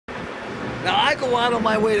Now I go out on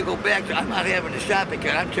my way to go back. I'm not having a shopping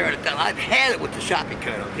cart. I'm tearing it down. I've had it with the shopping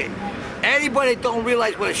cart. Okay. Anybody that don't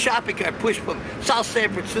realize what a shopping cart push from South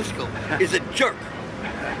San Francisco is a jerk.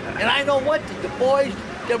 And I know one thing: the boys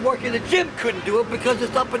that work in the gym couldn't do it because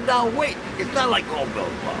it's up and down weight. It's not like oh,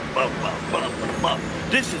 blah.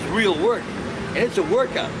 This is real work, and it's a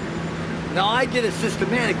workout. Now I did it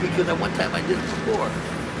systematically because at one time I did it before.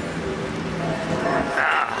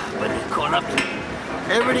 But it's caught up to me.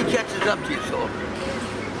 Everybody catches up to you, so.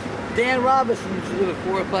 Dan Robinson used to live at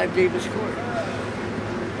 4 or 5 Davis Court.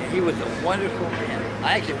 And he was a wonderful man.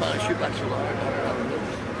 I actually found a shoebox for $100.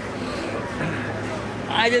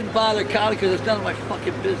 I didn't bother counting because it's none of my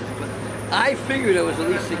fucking business, but I figured it was at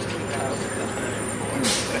least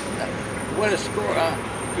 $16,000. What a score, huh?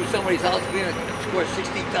 Do somebody's house clean and score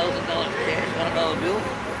 $16,000 cash on $1 bill?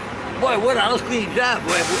 Boy, what a house cleaning job,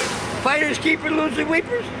 boy. Fighters, keepers, losers,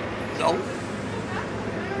 weepers? No.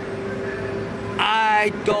 I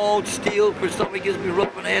don't steal for somebody gives me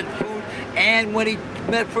rope and I had food. And when he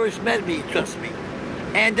first met me, he trusted me.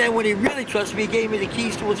 And then when he really trusted me, he gave me the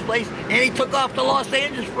keys to his place and he took off to Los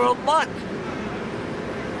Angeles for a month.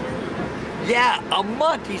 Yeah, a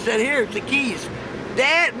month. He said, here, it's the keys.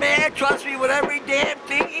 That man trusts me with every damn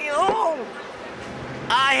thing he owns.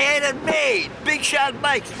 I had it made. Big shot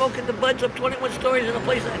Mike, smoking the buds up 21 stories in a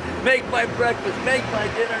place. I make my breakfast, make my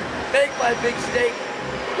dinner, make my big steak,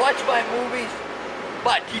 watch my movies.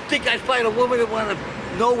 But you think I'd find a woman that want to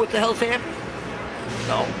know what the hell's happening?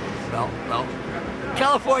 No.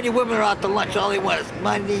 California women are out to lunch. All they want is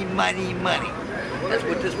money, money, money. That's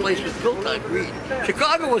what this place was built on, greed.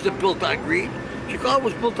 Chicago wasn't built on greed. Chicago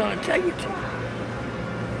was built on integrity.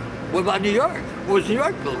 What about New York? What was New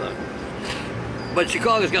York built on? But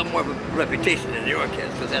Chicago's got more of a reputation than New York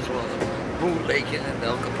has, because that's where all the bootlegging and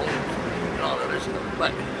Al Capone and all that other stuff.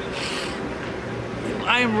 But if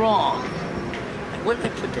I'm wrong, where did I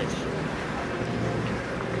put that shit?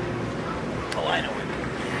 Oh, I know it.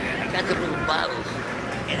 I got the little bottles,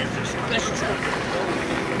 and it's a special stuff.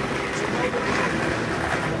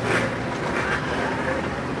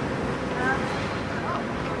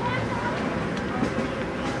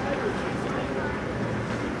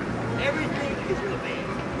 Everything is good,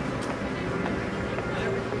 man.